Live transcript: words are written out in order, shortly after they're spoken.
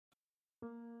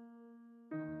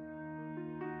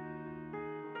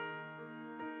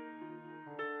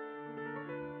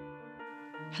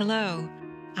Hello,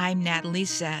 I'm Natalie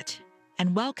Zett,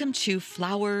 and welcome to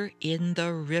Flower in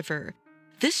the River.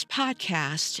 This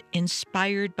podcast,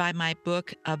 inspired by my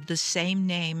book of the same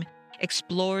name,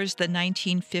 explores the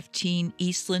 1915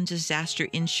 Eastland Disaster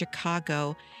in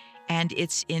Chicago and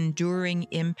its enduring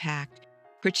impact,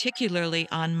 particularly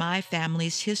on my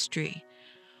family's history.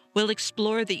 We'll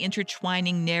explore the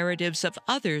intertwining narratives of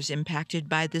others impacted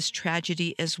by this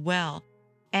tragedy as well,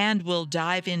 and we'll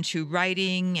dive into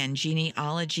writing and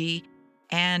genealogy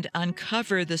and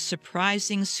uncover the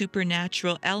surprising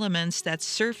supernatural elements that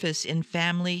surface in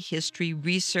family history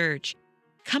research.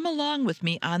 Come along with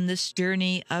me on this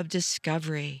journey of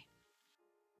discovery.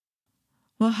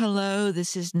 Well, hello,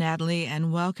 this is Natalie,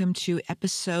 and welcome to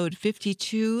episode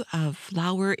 52 of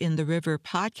Flower in the River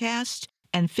podcast.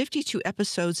 And 52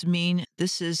 episodes mean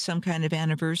this is some kind of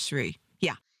anniversary.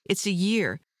 Yeah, it's a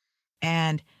year.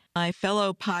 And my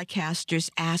fellow podcasters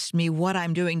asked me what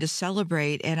I'm doing to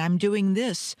celebrate, and I'm doing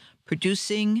this,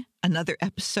 producing another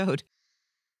episode.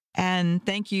 And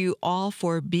thank you all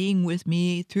for being with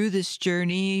me through this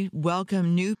journey.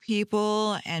 Welcome new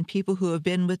people and people who have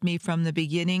been with me from the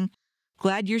beginning.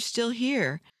 Glad you're still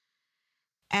here.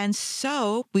 And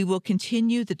so we will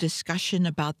continue the discussion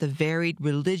about the varied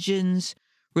religions,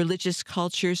 religious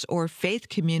cultures, or faith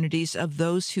communities of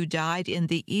those who died in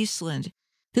the Eastland.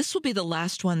 This will be the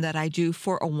last one that I do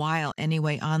for a while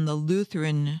anyway on the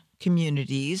Lutheran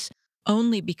communities,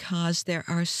 only because there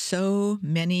are so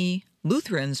many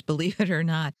Lutherans, believe it or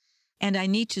not, and I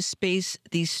need to space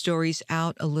these stories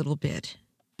out a little bit.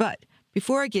 But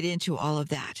before I get into all of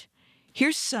that,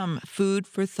 here's some food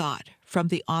for thought from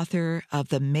the author of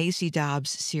the Maisie Dobbs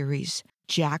series,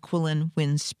 Jacqueline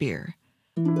Winspear.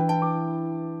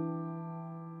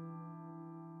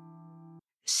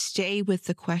 Stay with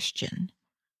the question.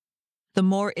 The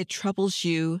more it troubles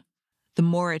you, the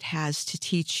more it has to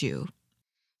teach you.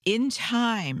 In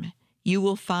time, you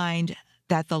will find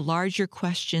that the larger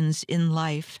questions in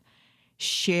life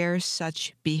share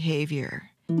such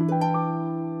behavior.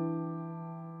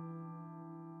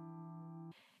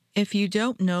 If you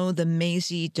don't know the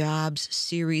Maisie Dobbs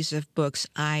series of books,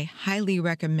 I highly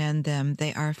recommend them.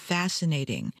 They are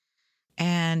fascinating.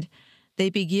 And they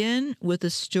begin with a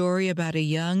story about a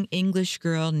young English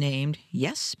girl named,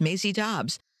 yes, Maisie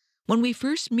Dobbs. When we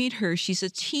first meet her, she's a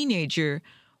teenager,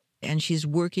 and she's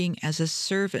working as a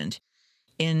servant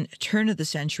in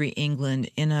turn-of-the-century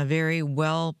England in a very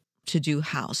well-to-do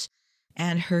house.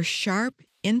 And her sharp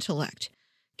intellect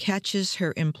catches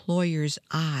her employer's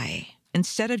eye.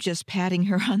 Instead of just patting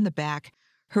her on the back,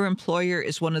 her employer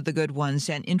is one of the good ones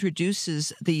and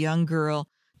introduces the young girl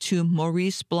to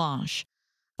Maurice Blanche,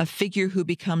 a figure who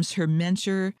becomes her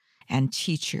mentor and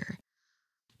teacher.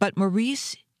 But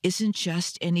Maurice isn't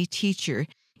just any teacher.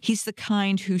 He's the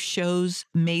kind who shows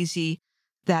Maisie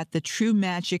that the true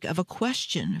magic of a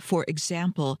question, for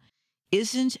example,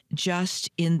 isn't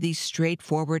just in the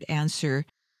straightforward answer,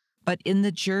 but in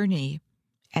the journey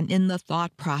and in the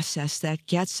thought process that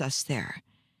gets us there.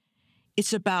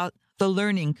 It's about the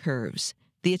learning curves,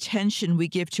 the attention we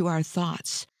give to our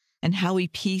thoughts, and how we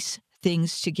piece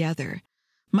things together.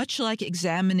 Much like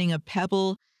examining a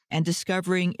pebble and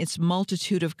discovering its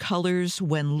multitude of colors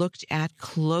when looked at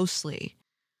closely.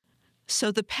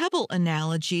 So the pebble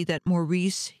analogy that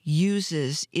Maurice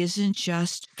uses isn't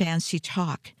just fancy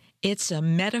talk. It's a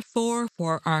metaphor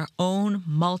for our own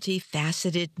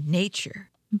multifaceted nature.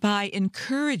 By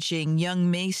encouraging young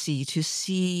Maisie to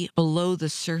see below the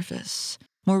surface,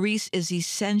 Maurice is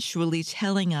essentially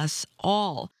telling us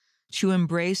all to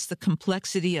embrace the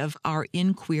complexity of our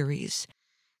inquiries,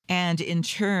 and in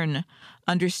turn,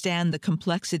 understand the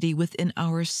complexity within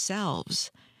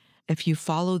ourselves. If you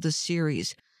follow the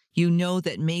series, you know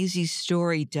that Maisie's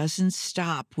story doesn't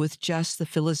stop with just the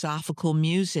philosophical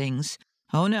musings.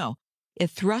 Oh no, it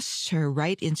thrusts her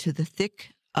right into the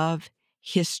thick of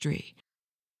history.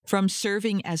 From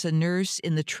serving as a nurse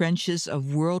in the trenches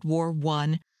of World War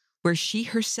I, where she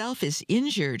herself is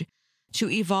injured, to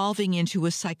evolving into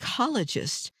a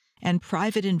psychologist and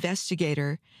private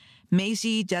investigator,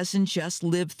 Maisie doesn't just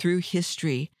live through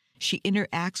history. She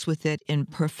interacts with it in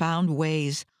profound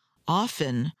ways,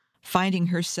 often finding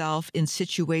herself in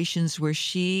situations where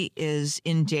she is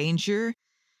in danger,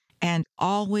 and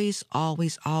always,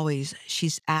 always, always,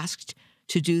 she's asked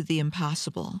to do the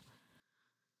impossible.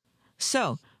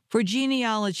 So, for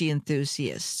genealogy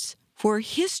enthusiasts, for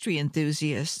history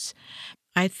enthusiasts,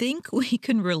 I think we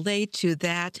can relate to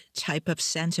that type of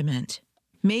sentiment.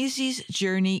 Maisie's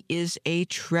journey is a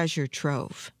treasure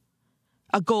trove,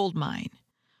 a gold mine,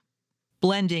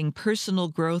 blending personal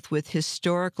growth with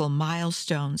historical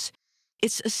milestones.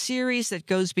 It's a series that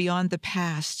goes beyond the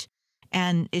past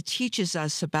And it teaches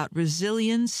us about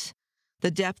resilience,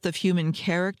 the depth of human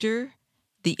character,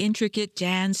 the intricate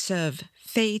dance of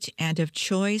fate and of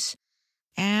choice.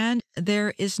 And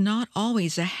there is not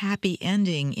always a happy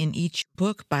ending in each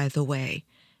book, by the way.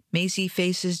 Maisie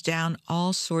faces down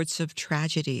all sorts of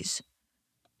tragedies.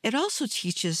 It also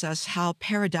teaches us how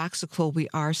paradoxical we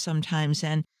are sometimes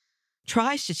and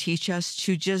tries to teach us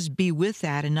to just be with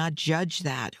that and not judge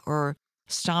that or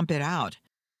stomp it out.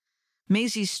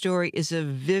 Maisie's story is a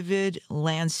vivid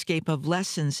landscape of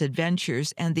lessons,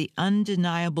 adventures, and the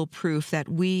undeniable proof that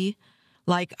we,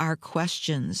 like our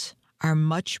questions, are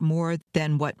much more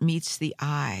than what meets the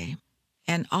eye.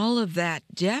 And all of that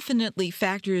definitely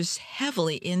factors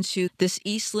heavily into this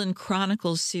Eastland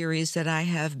Chronicles series that I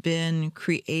have been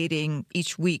creating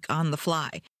each week on the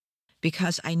fly,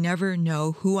 because I never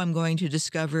know who I'm going to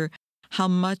discover, how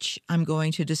much I'm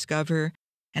going to discover,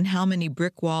 and how many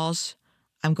brick walls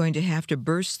I'm going to have to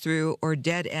burst through or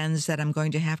dead ends that I'm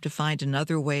going to have to find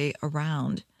another way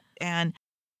around. And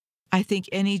I think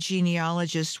any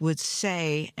genealogist would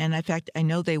say, and in fact, I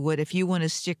know they would, if you want to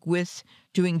stick with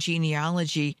doing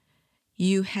genealogy,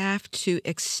 you have to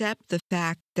accept the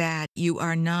fact that you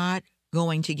are not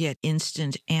going to get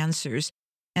instant answers.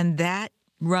 And that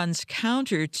runs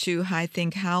counter to, I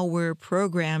think, how we're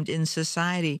programmed in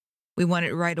society. We want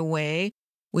it right away.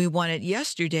 We want it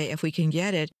yesterday if we can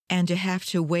get it. And to have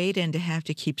to wait and to have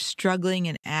to keep struggling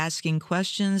and asking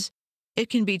questions, it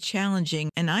can be challenging.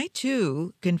 And I,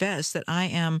 too, confess that I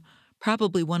am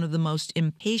probably one of the most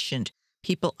impatient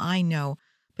people I know.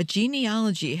 But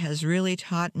genealogy has really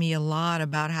taught me a lot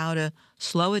about how to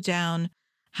slow it down,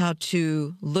 how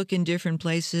to look in different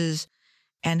places,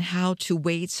 and how to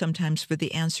wait sometimes for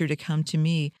the answer to come to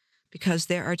me, because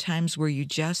there are times where you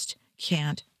just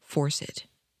can't force it.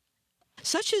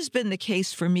 Such has been the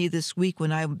case for me this week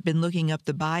when I've been looking up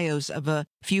the bios of a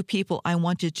few people I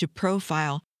wanted to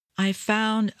profile. I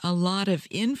found a lot of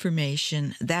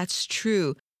information, that's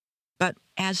true, but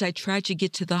as I tried to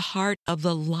get to the heart of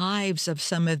the lives of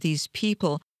some of these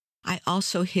people, I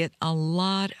also hit a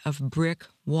lot of brick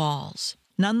walls.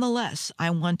 Nonetheless, I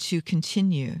want to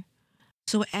continue.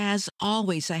 So as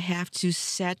always, I have to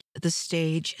set the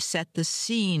stage, set the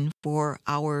scene for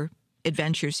our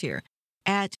adventures here.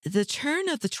 At the turn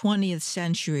of the 20th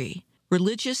century,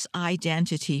 religious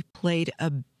identity played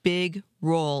a big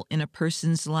role in a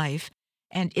person's life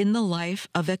and in the life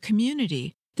of a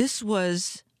community. This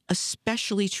was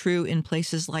especially true in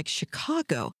places like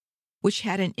Chicago, which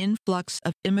had an influx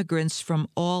of immigrants from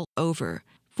all over.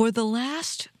 For the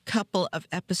last couple of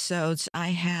episodes, I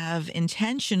have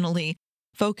intentionally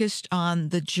focused on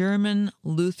the German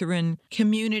Lutheran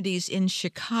communities in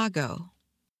Chicago,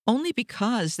 only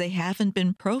because they haven't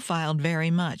been profiled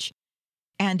very much.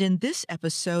 And in this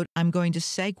episode, I'm going to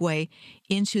segue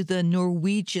into the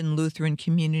Norwegian Lutheran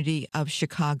community of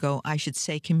Chicago, I should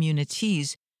say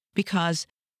communities, because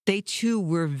they too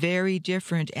were very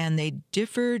different and they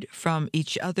differed from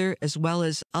each other as well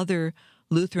as other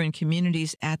Lutheran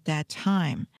communities at that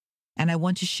time. And I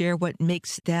want to share what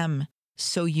makes them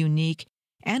so unique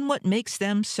and what makes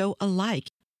them so alike.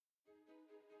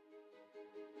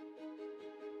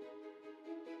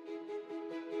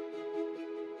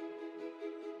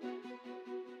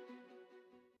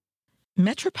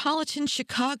 Metropolitan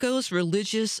Chicago's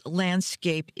religious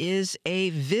landscape is a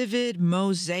vivid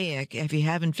mosaic, if you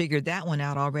haven't figured that one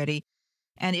out already,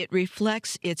 and it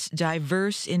reflects its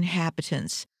diverse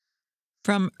inhabitants.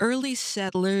 From early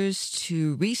settlers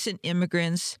to recent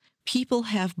immigrants, people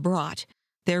have brought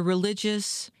their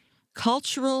religious,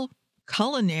 cultural,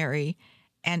 culinary,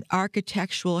 and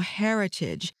architectural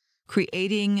heritage,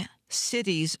 creating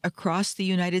cities across the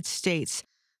United States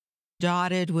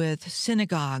dotted with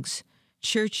synagogues,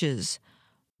 churches,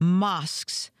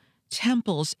 mosques,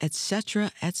 temples,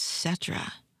 etc.,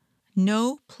 etc.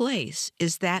 No place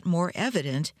is that more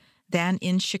evident than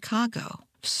in Chicago.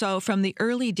 So from the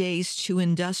early days to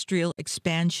industrial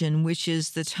expansion, which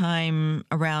is the time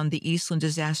around the Eastland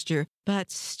Disaster,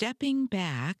 but stepping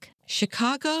back,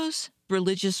 Chicago's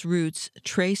religious roots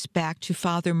trace back to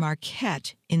Father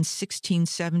Marquette in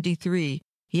 1673.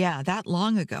 Yeah, that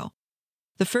long ago.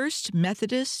 The first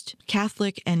Methodist,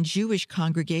 Catholic, and Jewish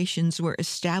congregations were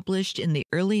established in the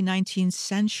early 19th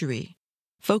century,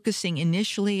 focusing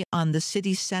initially on the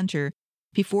city center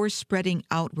before spreading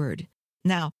outward.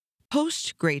 Now,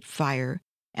 post-Great Fire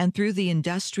and through the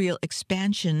industrial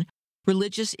expansion,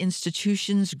 religious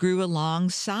institutions grew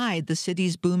alongside the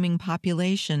city's booming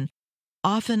population,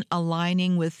 often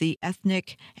aligning with the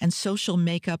ethnic and social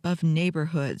makeup of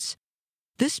neighborhoods.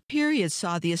 This period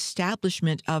saw the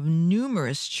establishment of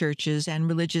numerous churches and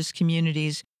religious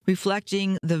communities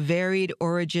reflecting the varied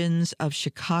origins of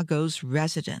Chicago's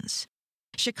residents.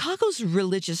 Chicago's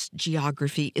religious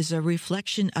geography is a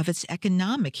reflection of its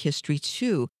economic history,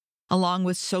 too, along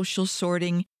with social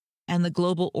sorting and the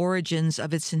global origins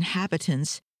of its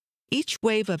inhabitants. Each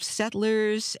wave of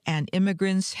settlers and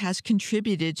immigrants has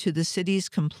contributed to the city's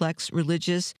complex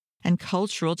religious and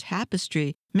cultural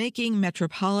tapestry, making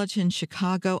metropolitan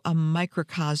Chicago a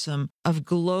microcosm of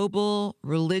global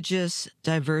religious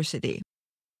diversity.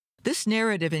 This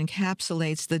narrative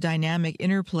encapsulates the dynamic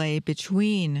interplay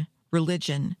between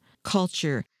religion,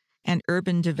 culture, and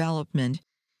urban development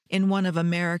in one of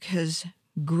America's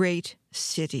great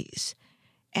cities.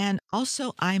 And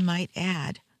also, I might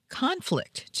add,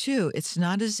 conflict, too. It's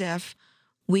not as if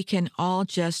we can all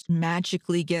just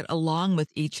magically get along with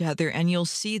each other. And you'll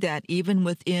see that even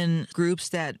within groups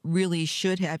that really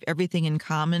should have everything in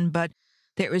common. But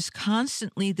there is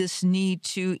constantly this need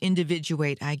to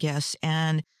individuate, I guess,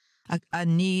 and a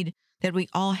need that we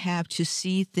all have to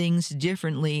see things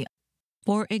differently.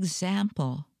 For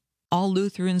example, all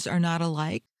Lutherans are not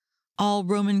alike. All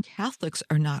Roman Catholics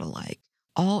are not alike.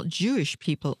 All Jewish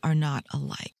people are not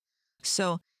alike.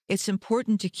 So it's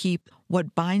important to keep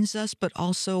what binds us, but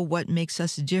also what makes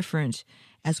us different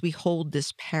as we hold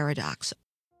this paradox.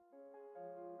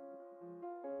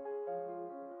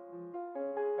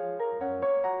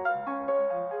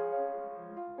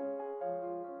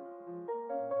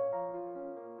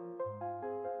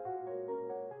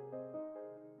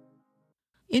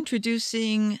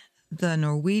 Introducing the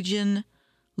Norwegian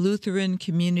Lutheran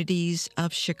communities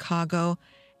of Chicago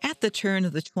at the turn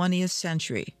of the 20th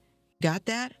century. Got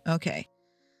that? Okay.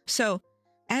 So,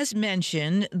 as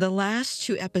mentioned, the last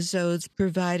two episodes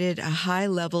provided a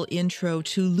high-level intro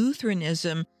to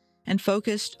Lutheranism and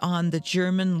focused on the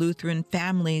German Lutheran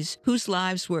families whose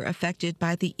lives were affected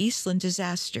by the Eastland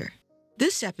Disaster.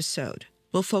 This episode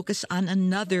will focus on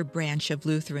another branch of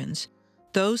Lutherans,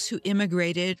 those who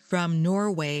immigrated from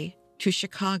Norway to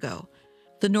Chicago.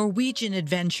 The Norwegian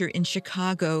adventure in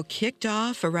Chicago kicked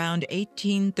off around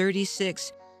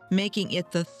 1836, making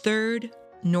it the third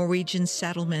Norwegian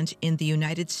settlement in the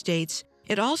United States.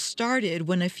 It all started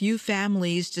when a few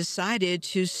families decided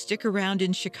to stick around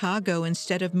in Chicago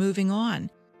instead of moving on.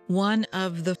 One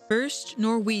of the first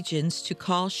Norwegians to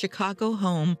call Chicago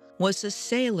home was a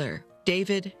sailor,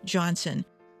 David Johnson,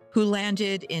 who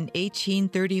landed in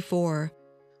 1834.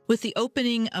 With the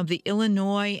opening of the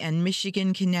Illinois and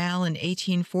Michigan Canal in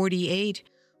 1848,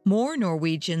 more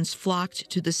Norwegians flocked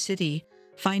to the city,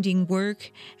 finding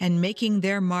work and making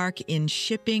their mark in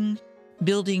shipping,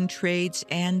 building trades,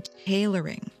 and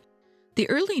tailoring. The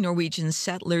early Norwegian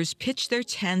settlers pitched their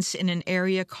tents in an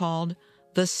area called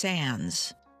the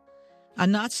Sands, a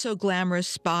not-so-glamorous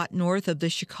spot north of the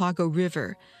Chicago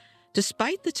River.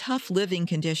 Despite the tough living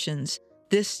conditions,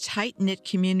 this tight-knit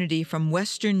community from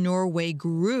western Norway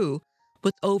grew,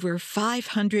 with over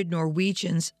 500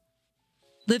 Norwegians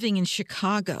living in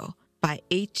Chicago by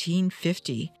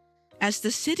 1850. As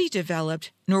the city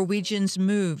developed, Norwegians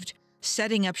moved,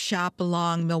 setting up shop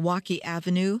along Milwaukee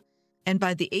Avenue, and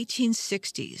by the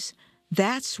 1860s,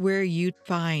 that's where you'd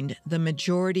find the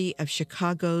majority of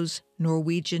Chicago's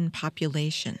Norwegian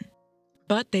population.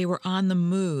 But they were on the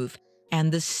move,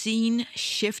 and the scene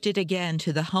shifted again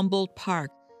to the Humboldt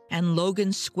Park and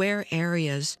Logan Square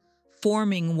areas,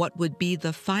 forming what would be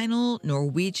the final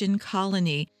Norwegian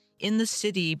colony in the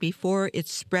city before it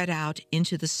spread out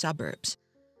into the suburbs.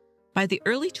 By the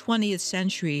early 20th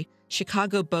century,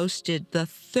 Chicago boasted the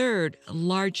third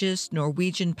largest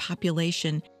Norwegian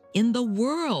population in the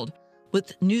world,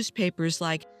 with newspapers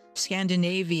like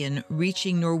Scandinavian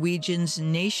reaching Norwegians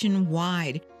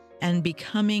nationwide and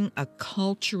becoming a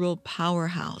cultural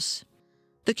powerhouse.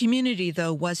 The community,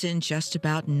 though, wasn't just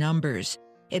about numbers.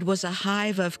 It was a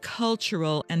hive of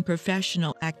cultural and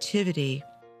professional activity.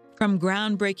 From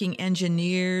groundbreaking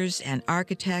engineers and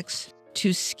architects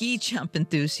to ski jump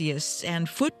enthusiasts and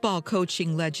football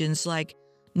coaching legends like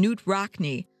Knut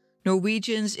Rockne,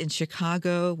 Norwegians in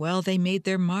Chicago, well, they made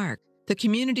their mark. The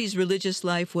community's religious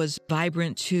life was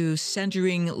vibrant too,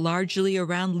 centering largely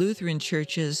around Lutheran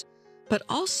churches, but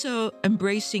also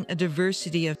embracing a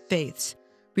diversity of faiths,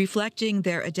 reflecting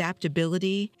their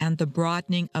adaptability and the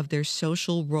broadening of their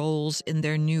social roles in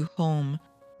their new home.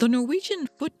 The Norwegian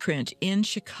footprint in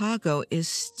Chicago is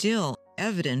still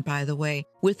evident, by the way,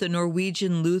 with the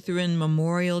Norwegian Lutheran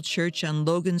Memorial Church on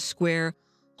Logan Square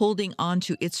holding on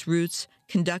to its roots,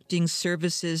 conducting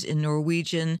services in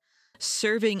Norwegian,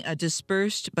 serving a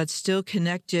dispersed but still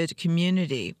connected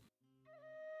community.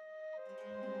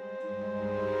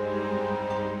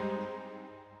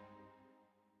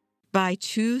 By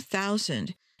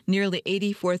 2000, Nearly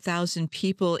 84,000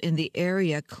 people in the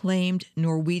area claimed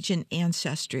Norwegian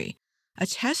ancestry, a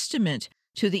testament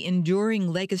to the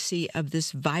enduring legacy of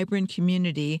this vibrant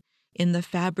community in the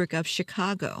fabric of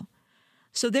Chicago.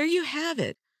 So there you have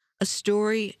it, a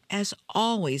story, as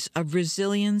always, of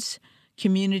resilience,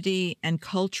 community, and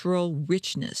cultural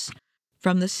richness,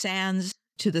 from the sands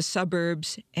to the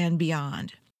suburbs and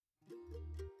beyond.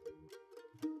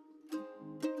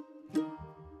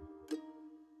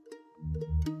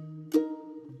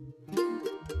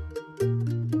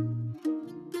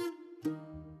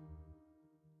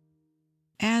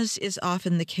 As is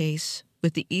often the case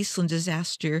with the Eastland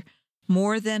Disaster,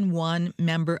 more than one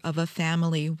member of a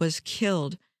family was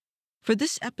killed. For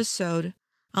this episode,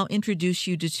 I'll introduce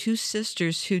you to two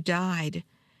sisters who died,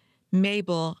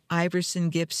 Mabel Iverson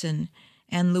Gibson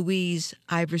and Louise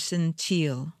Iverson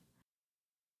Teal.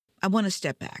 I want to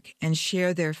step back and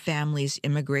share their family's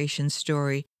immigration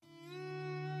story.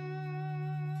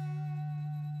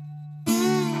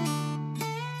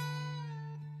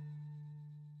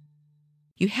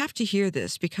 You have to hear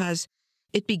this because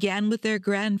it began with their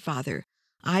grandfather,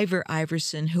 Ivar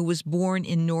Iverson, who was born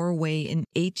in Norway in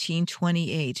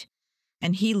 1828,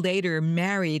 and he later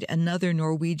married another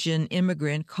Norwegian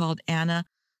immigrant called Anna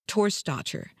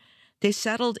Torsdatter. They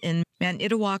settled in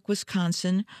Manitowoc,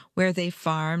 Wisconsin, where they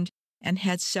farmed and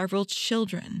had several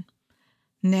children.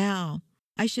 Now,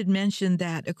 I should mention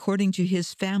that according to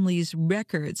his family's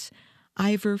records,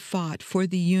 Ivar fought for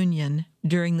the Union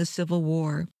during the Civil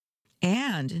War.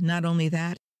 And not only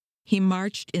that, he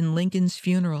marched in Lincoln's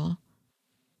funeral.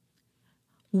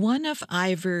 One of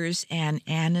Ivar's and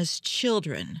Anna's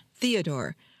children,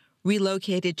 Theodore,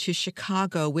 relocated to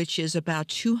Chicago, which is about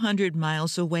 200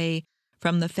 miles away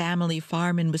from the family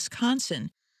farm in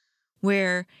Wisconsin,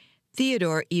 where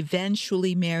Theodore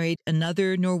eventually married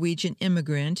another Norwegian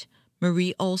immigrant,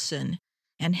 Marie Olsen,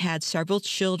 and had several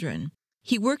children.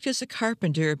 He worked as a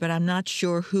carpenter, but I'm not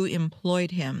sure who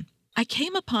employed him. I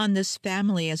came upon this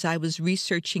family as I was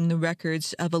researching the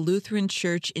records of a Lutheran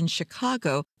church in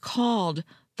Chicago called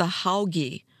the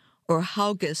Hauge, or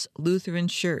Hauges Lutheran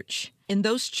Church. In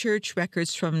those church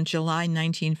records from July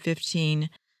 1915,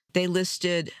 they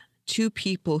listed two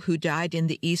people who died in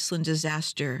the Eastland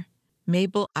Disaster,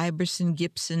 Mabel Iverson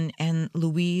Gibson and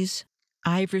Louise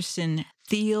Iverson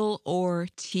Teal or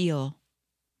Teal.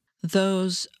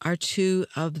 Those are two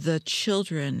of the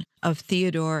children of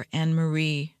Theodore and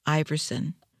Marie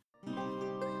Iverson.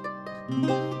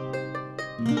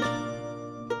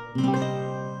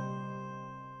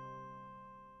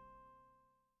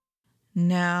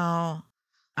 Now,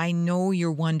 I know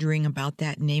you're wondering about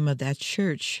that name of that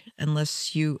church,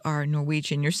 unless you are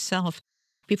Norwegian yourself.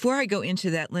 Before I go into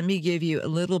that, let me give you a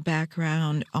little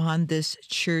background on this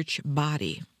church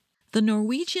body. The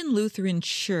Norwegian Lutheran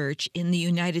Church in the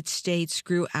United States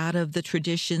grew out of the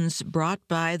traditions brought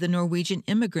by the Norwegian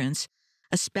immigrants,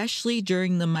 especially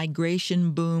during the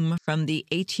migration boom from the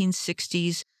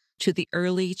 1860s to the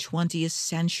early 20th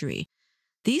century.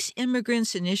 These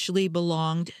immigrants initially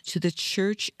belonged to the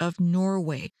Church of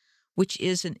Norway, which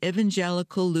is an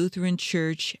evangelical Lutheran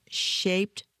church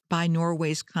shaped by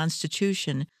Norway's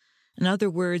constitution. In other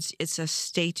words, it's a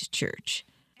state church.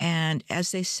 And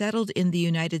as they settled in the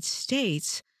United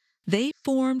States, they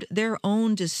formed their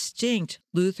own distinct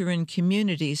Lutheran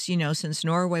communities. You know, since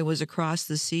Norway was across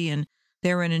the sea and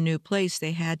they're in a new place,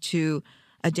 they had to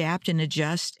adapt and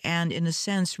adjust and, in a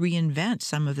sense, reinvent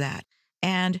some of that.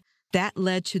 And that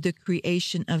led to the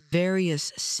creation of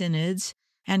various synods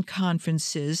and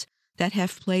conferences that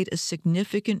have played a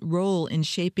significant role in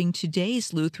shaping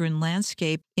today's Lutheran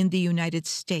landscape in the United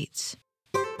States.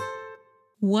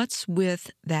 What's with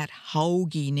that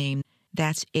Hauge name?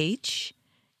 That's H-A-U-G-E.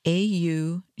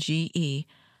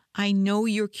 I know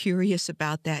you're curious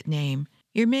about that name.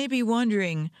 You may be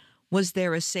wondering, was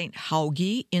there a Saint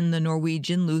Hauge in the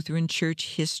Norwegian Lutheran Church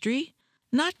history?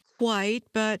 Not quite,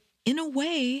 but in a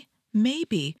way,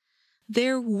 maybe.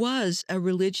 There was a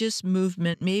religious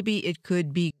movement, maybe it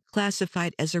could be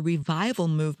classified as a revival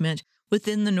movement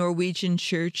within the Norwegian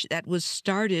church that was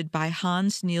started by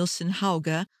Hans Nielsen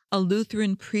Hauge, a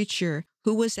Lutheran preacher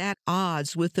who was at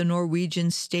odds with the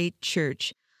Norwegian state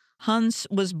church. Hans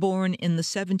was born in the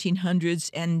 1700s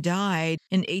and died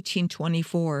in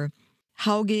 1824.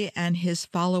 Hauge and his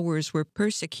followers were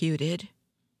persecuted,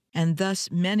 and thus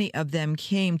many of them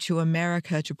came to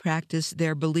America to practice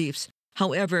their beliefs.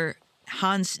 However,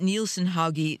 Hans Nielsen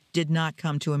Hauge did not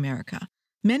come to America.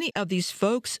 Many of these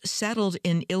folks settled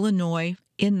in Illinois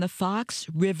in the Fox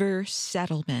River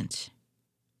Settlement.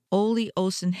 Ole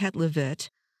Olsen Hetlevet,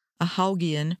 a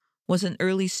Haugean, was an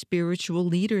early spiritual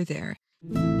leader there.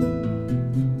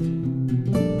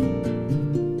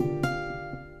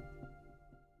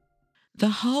 The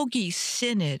Hauge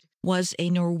Synod was a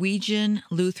Norwegian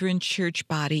Lutheran church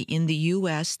body in the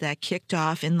U.S. that kicked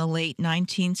off in the late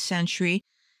 19th century,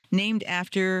 named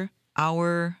after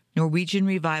our Norwegian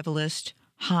revivalist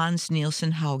Hans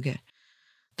Nielsen Hauge.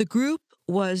 The group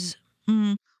was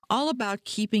all about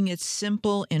keeping it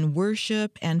simple in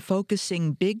worship and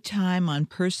focusing big time on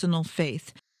personal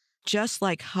faith, just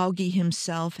like Hauge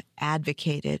himself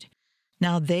advocated.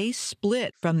 Now, they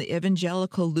split from the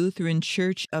Evangelical Lutheran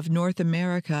Church of North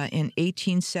America in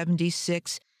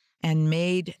 1876 and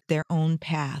made their own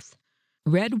path.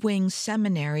 Red Wing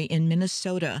Seminary in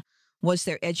Minnesota was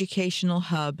their educational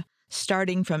hub,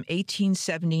 starting from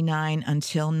 1879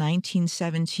 until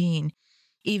 1917.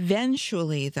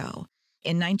 Eventually, though,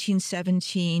 in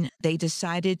 1917, they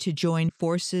decided to join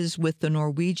forces with the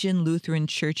Norwegian Lutheran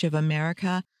Church of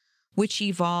America, which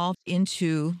evolved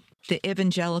into the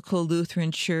Evangelical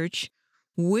Lutheran Church,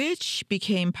 which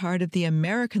became part of the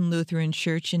American Lutheran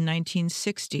Church in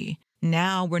 1960.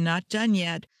 Now, we're not done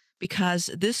yet,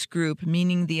 because this group,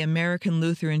 meaning the American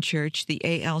Lutheran Church, the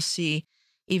ALC,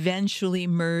 eventually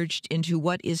merged into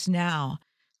what is now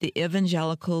the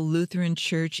Evangelical Lutheran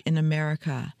Church in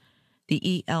America,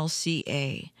 the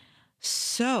ELCA.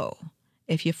 So,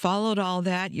 if you followed all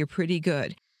that, you're pretty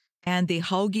good. And the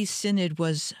Hauge Synod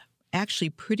was actually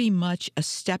pretty much a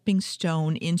stepping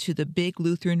stone into the big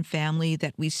Lutheran family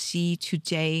that we see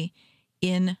today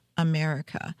in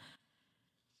America.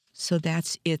 So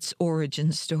that's its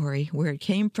origin story, where it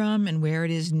came from and where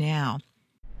it is now.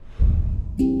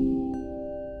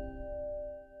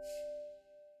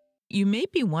 You may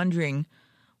be wondering,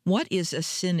 what is a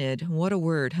synod? What a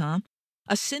word, huh?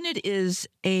 A synod is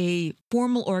a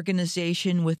formal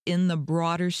organization within the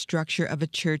broader structure of a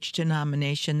church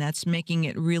denomination. That's making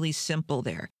it really simple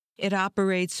there. It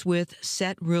operates with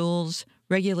set rules,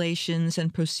 regulations,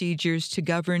 and procedures to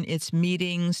govern its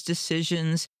meetings,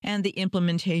 decisions, and the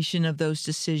implementation of those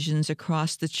decisions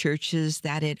across the churches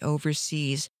that it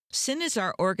oversees. Synods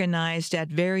are organized at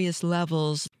various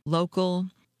levels, local,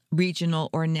 regional,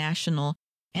 or national,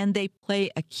 and they play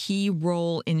a key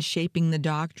role in shaping the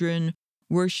doctrine,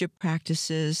 worship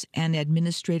practices, and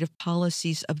administrative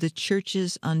policies of the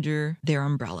churches under their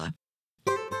umbrella.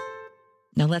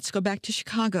 Now let's go back to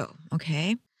Chicago,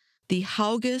 okay? The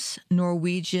Hauges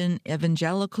Norwegian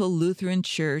Evangelical Lutheran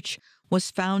Church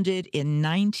was founded in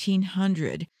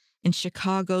 1900 in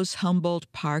Chicago's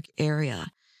Humboldt Park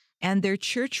area, and their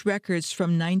church records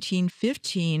from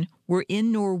 1915 were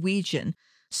in Norwegian,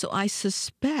 so I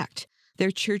suspect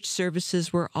their church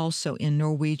services were also in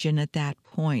Norwegian at that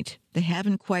point. They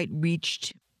haven't quite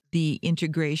reached the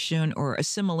integration or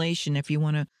assimilation, if you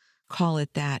want to call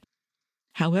it that.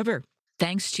 However,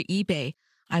 thanks to eBay,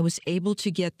 I was able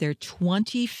to get their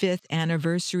 25th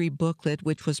anniversary booklet,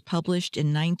 which was published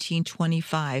in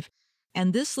 1925.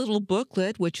 And this little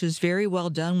booklet, which was very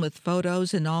well done with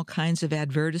photos and all kinds of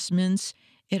advertisements,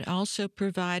 it also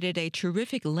provided a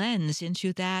terrific lens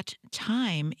into that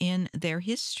time in their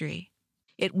history.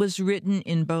 It was written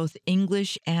in both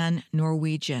English and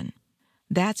Norwegian.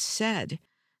 That said,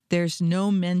 there's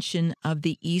no mention of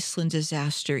the Eastland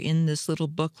Disaster in this little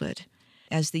booklet.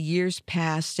 As the years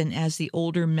passed and as the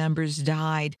older members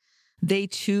died, they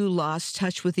too lost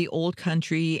touch with the old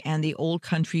country and the old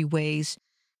country ways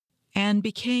and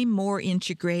became more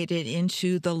integrated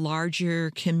into the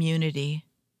larger community.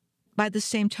 By the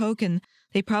same token,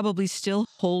 they probably still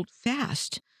hold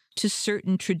fast to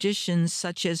certain traditions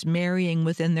such as marrying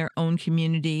within their own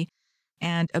community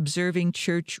and observing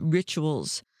church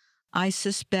rituals. I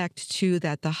suspect, too,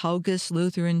 that the Hauges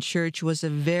Lutheran Church was a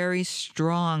very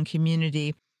strong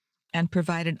community and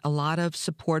provided a lot of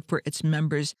support for its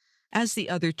members, as the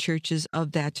other churches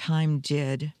of that time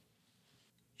did.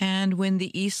 And when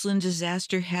the Eastland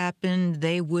disaster happened,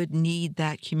 they would need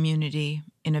that community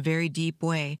in a very deep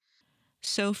way.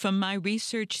 So from my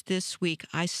research this week,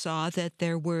 I saw that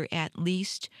there were at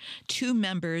least 2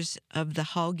 members of the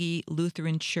Hauge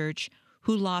Lutheran Church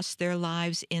who lost their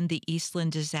lives in the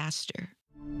Eastland disaster.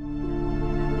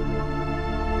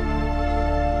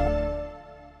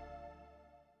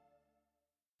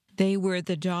 They were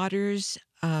the daughters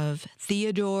of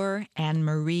Theodore and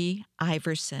Marie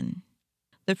Iverson.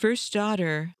 The first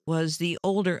daughter was the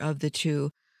older of the two.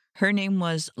 Her name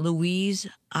was Louise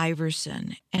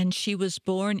Iverson, and she was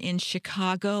born in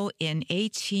Chicago in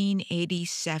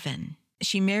 1887.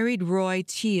 She married Roy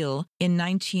Thiel in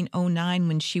 1909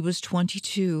 when she was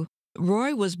 22.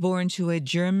 Roy was born to a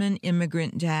German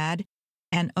immigrant dad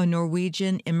and a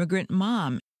Norwegian immigrant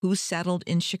mom who settled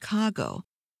in Chicago.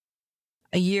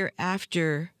 A year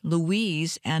after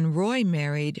Louise and Roy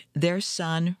married, their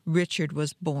son Richard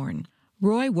was born.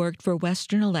 Roy worked for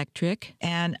Western Electric,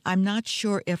 and I'm not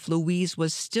sure if Louise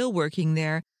was still working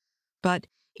there, but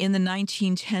in the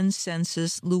 1910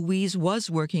 census, Louise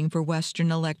was working for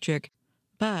Western Electric,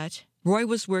 but Roy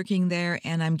was working there,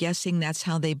 and I'm guessing that's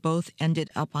how they both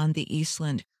ended up on the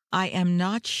Eastland. I am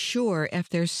not sure if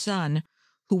their son,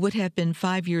 who would have been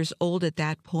 5 years old at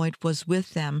that point, was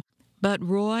with them, but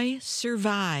Roy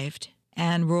survived,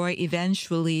 and Roy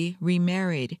eventually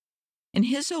remarried. In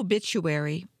his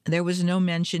obituary, there was no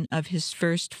mention of his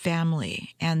first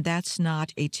family, and that's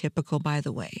not atypical, by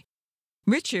the way.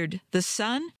 Richard, the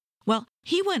son, well,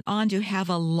 he went on to have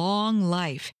a long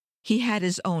life. He had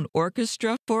his own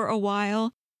orchestra for a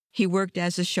while, he worked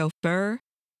as a chauffeur,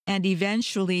 and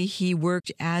eventually he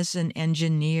worked as an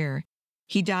engineer.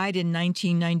 He died in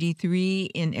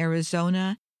 1993 in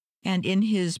Arizona, and in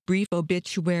his brief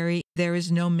obituary, there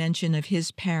is no mention of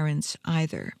his parents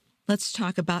either. Let's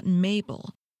talk about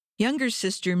Mabel. Younger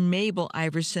sister Mabel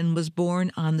Iverson was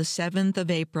born on the 7th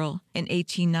of April in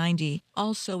 1890,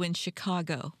 also in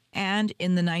Chicago. And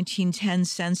in the 1910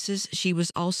 census, she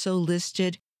was also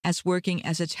listed as working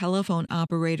as a telephone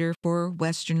operator for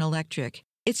Western Electric.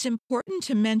 It's important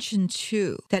to mention,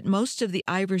 too, that most of the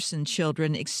Iverson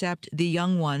children, except the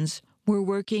young ones, were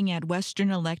working at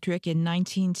Western Electric in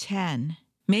 1910.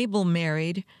 Mabel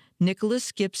married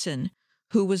Nicholas Gibson,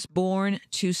 who was born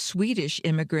to Swedish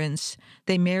immigrants.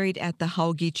 They married at the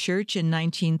Hauge Church in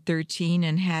 1913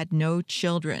 and had no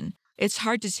children. It's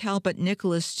hard to tell, but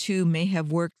Nicholas, too, may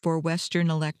have worked for Western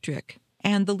Electric.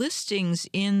 And the listings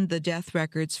in the death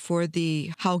records for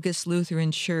the Hauges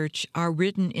Lutheran Church are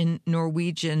written in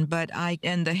Norwegian,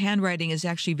 and the handwriting is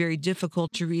actually very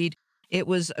difficult to read. It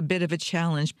was a bit of a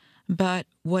challenge. But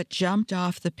what jumped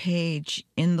off the page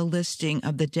in the listing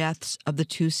of the deaths of the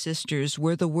two sisters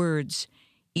were the words,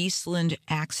 Eastland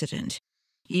accident.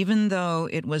 Even though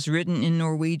it was written in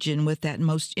Norwegian with that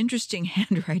most interesting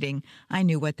handwriting, I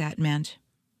knew what that meant.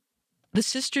 The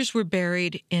sisters were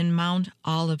buried in Mount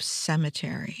Olive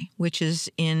Cemetery, which is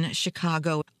in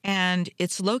Chicago, and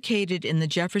it's located in the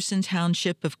Jefferson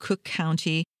Township of Cook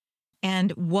County,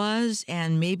 and was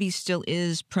and maybe still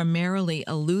is primarily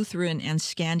a Lutheran and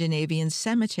Scandinavian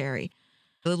cemetery.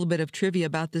 A little bit of trivia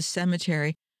about this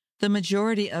cemetery. The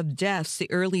majority of deaths, the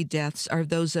early deaths, are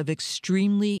those of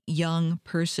extremely young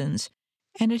persons.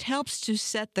 And it helps to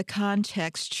set the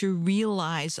context to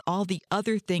realize all the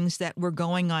other things that were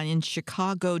going on in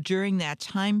Chicago during that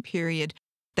time period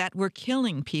that were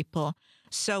killing people.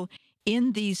 So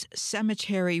in these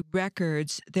cemetery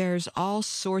records, there's all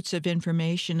sorts of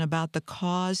information about the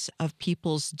cause of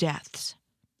people's deaths,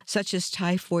 such as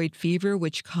typhoid fever,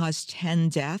 which caused 10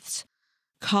 deaths,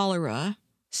 cholera,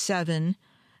 7,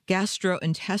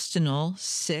 gastrointestinal,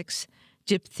 6,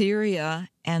 diphtheria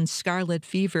and scarlet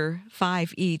fever,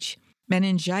 5 each,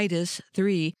 meningitis,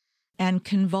 3, and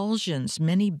convulsions.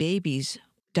 Many babies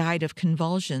died of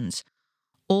convulsions.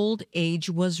 Old age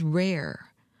was rare.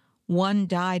 1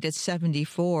 died at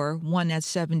 74, 1 at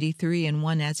 73, and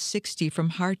 1 at 60 from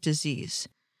heart disease.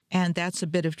 And that's a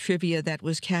bit of trivia that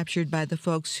was captured by the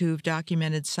folks who've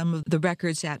documented some of the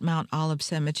records at Mount Olive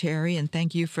Cemetery, and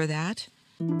thank you for that.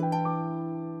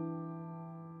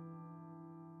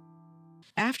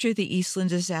 After the Eastland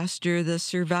disaster, the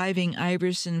surviving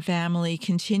Iverson family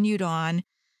continued on,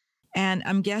 and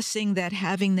I'm guessing that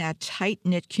having that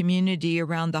tight-knit community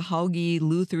around the Hauge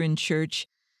Lutheran Church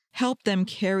helped them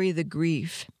carry the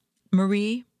grief.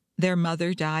 Marie, their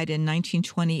mother, died in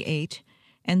 1928,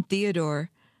 and Theodore,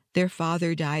 their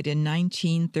father, died in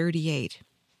 1938.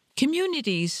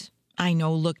 Communities, I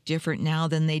know, look different now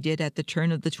than they did at the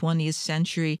turn of the 20th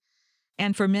century,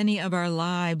 and for many of our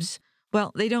lives,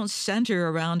 well, they don't center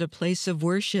around a place of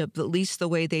worship, at least the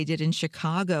way they did in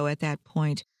Chicago at that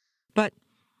point. But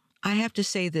I have to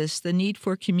say this, the need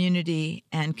for community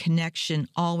and connection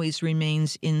always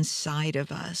remains inside of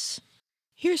us.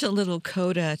 Here's a little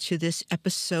coda to this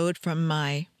episode from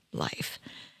my life.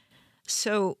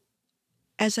 So,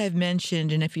 as I've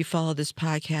mentioned, and if you follow this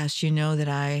podcast, you know that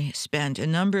I spent a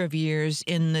number of years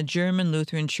in the German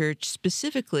Lutheran Church,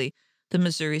 specifically the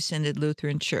Missouri Synod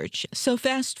Lutheran Church. So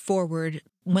fast forward,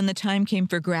 when the time came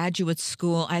for graduate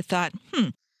school, I thought,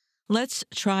 let's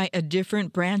try a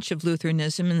different branch of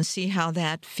Lutheranism and see how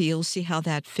that feels, see how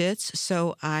that fits.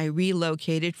 So I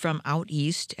relocated from out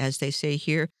east, as they say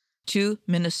here, to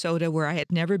Minnesota, where I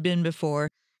had never been before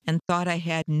and thought I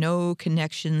had no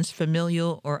connections,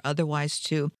 familial or otherwise,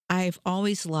 to. I've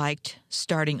always liked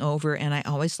starting over, and I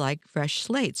always liked fresh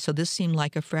slates, so this seemed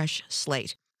like a fresh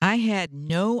slate. I had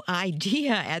no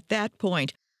idea at that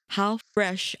point how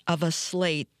fresh of a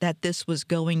slate that this was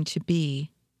going to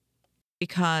be,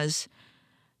 because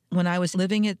when I was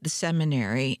living at the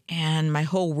seminary, and my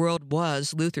whole world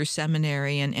was Luther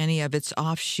Seminary and any of its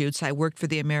offshoots, I worked for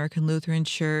the American Lutheran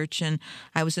Church, and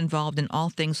I was involved in all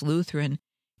things Lutheran.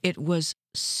 It was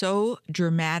so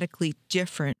dramatically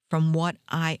different from what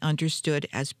I understood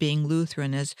as being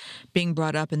Lutheran, as being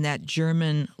brought up in that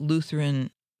German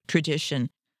Lutheran tradition.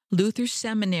 Luther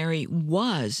Seminary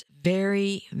was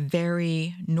very,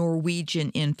 very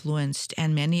Norwegian influenced,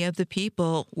 and many of the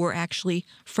people were actually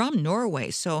from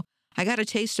Norway. So I got a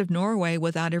taste of Norway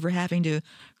without ever having to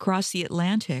cross the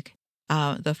Atlantic.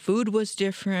 The food was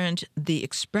different, the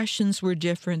expressions were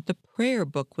different, the prayer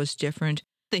book was different.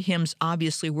 The hymns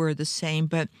obviously were the same,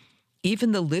 but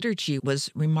even the liturgy was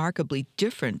remarkably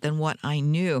different than what I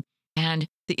knew. And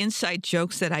the inside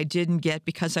jokes that I didn't get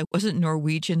because I wasn't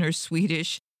Norwegian or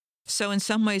Swedish. So in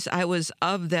some ways I was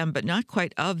of them, but not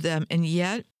quite of them. And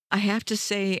yet I have to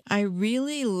say I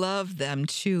really love them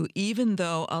too, even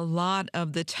though a lot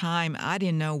of the time I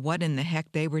didn't know what in the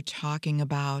heck they were talking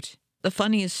about. The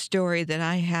funniest story that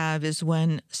I have is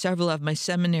when several of my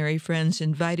seminary friends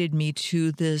invited me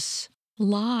to this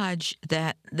lodge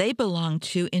that they belonged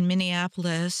to in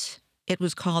Minneapolis. It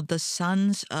was called the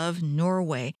Sons of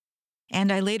Norway.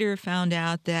 And I later found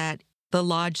out that the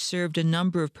lodge served a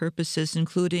number of purposes,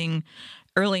 including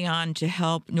early on to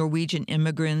help Norwegian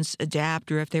immigrants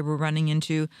adapt, or if they were running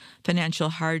into financial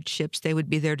hardships, they would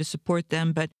be there to support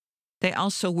them. But they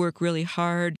also work really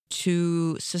hard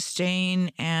to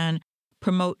sustain and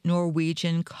promote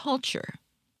Norwegian culture.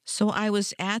 So I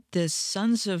was at this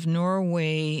Sons of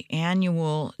Norway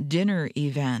annual dinner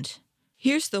event.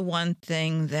 Here's the one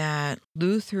thing that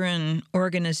Lutheran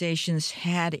organizations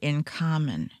had in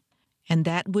common, and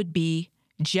that would be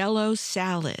Jello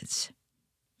salads.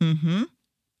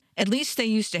 At least they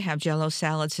used to have Jello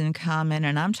salads in common,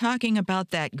 and I'm talking about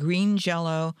that green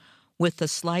Jello with the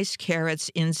sliced carrots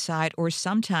inside, or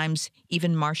sometimes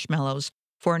even marshmallows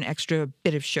for an extra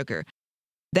bit of sugar.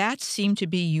 That seemed to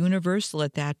be universal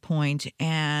at that point,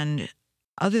 and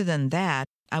other than that,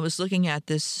 I was looking at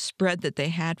this spread that they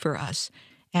had for us,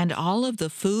 and all of the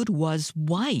food was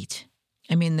white.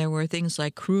 I mean, there were things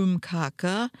like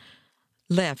krumkake,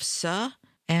 lefse,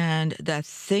 and that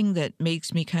thing that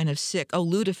makes me kind of sick,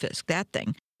 lutefisk, that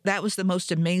thing. That was the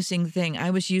most amazing thing. I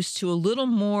was used to a little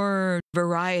more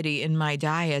variety in my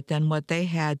diet than what they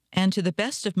had, and to the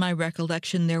best of my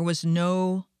recollection, there was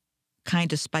no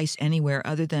kind of spice anywhere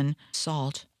other than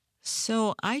salt.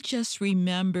 So I just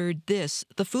remembered this.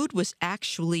 The food was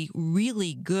actually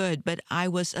really good, but I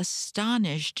was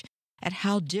astonished at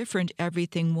how different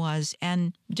everything was.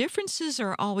 And differences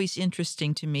are always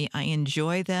interesting to me. I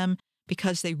enjoy them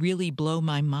because they really blow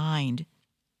my mind.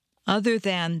 Other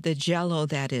than the Jello,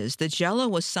 that is. The Jello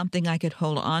was something I could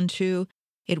hold on to.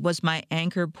 It was my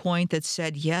anchor point that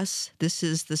said, yes, this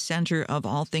is the center of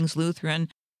all things Lutheran.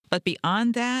 But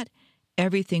beyond that,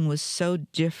 everything was so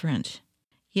different.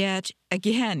 Yet,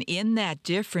 again, in that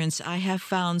difference, I have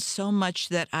found so much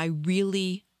that I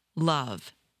really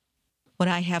love. What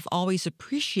I have always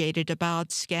appreciated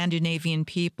about Scandinavian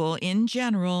people in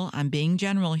general, I'm being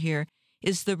general here,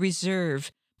 is the reserve,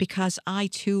 because I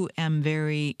too am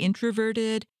very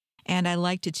introverted and I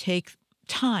like to take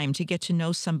time to get to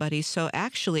know somebody. So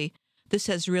actually, this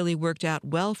has really worked out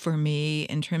well for me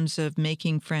in terms of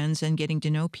making friends and getting to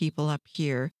know people up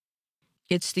here.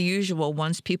 It's the usual.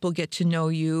 Once people get to know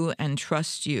you and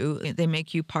trust you, they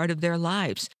make you part of their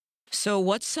lives. So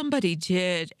what somebody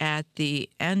did at the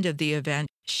end of the event,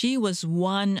 she was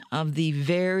one of the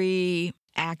very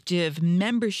active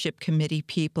membership committee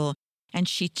people, and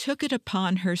she took it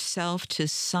upon herself to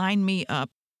sign me up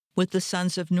with the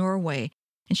Sons of Norway.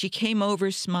 And she came over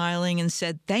smiling and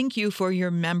said, "Thank you for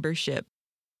your membership."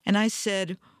 And I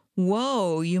said,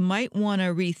 "Whoa, you might want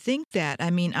to rethink that. I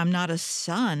mean, I'm not a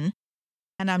son.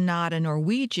 And I'm not a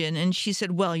Norwegian." And she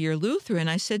said, "Well, you're Lutheran."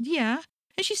 I said, "Yeah."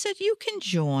 And she said, "You can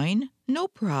join, no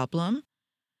problem."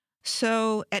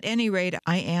 So at any rate,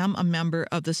 I am a member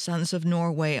of the Sons of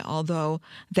Norway, although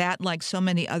that, like so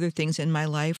many other things in my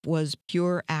life, was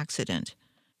pure accident.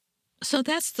 So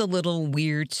that's the little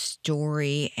weird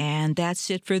story, and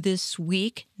that's it for this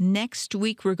week. Next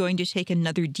week, we're going to take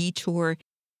another detour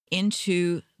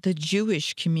into the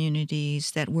Jewish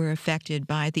communities that were affected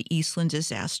by the Eastland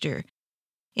Disaster.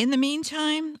 In the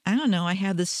meantime, I don't know, I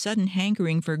have this sudden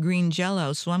hankering for green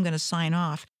Jello, so I'm going to sign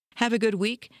off. Have a good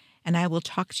week, and I will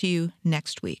talk to you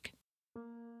next week.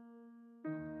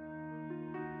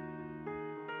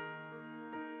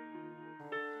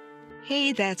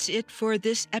 Hey, that's it for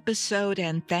this episode,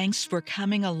 and thanks for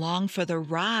coming along for the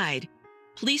ride.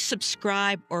 Please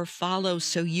subscribe or follow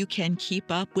so you can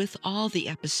keep up with all the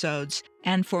episodes.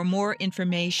 And for more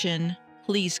information,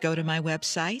 please go to my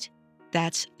website.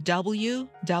 That's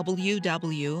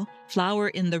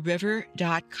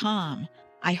www.flowerintheriver.com.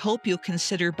 I hope you'll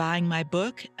consider buying my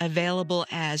book, available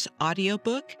as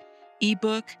audiobook,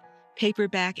 ebook,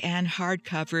 paperback, and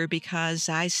hardcover, because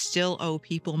I still owe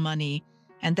people money,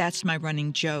 and that's my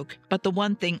running joke. But the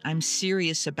one thing I'm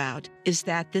serious about is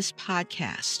that this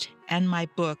podcast and my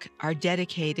book are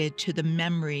dedicated to the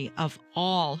memory of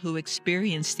all who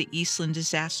experienced the Eastland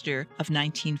Disaster of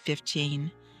 1915.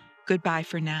 Goodbye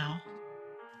for now.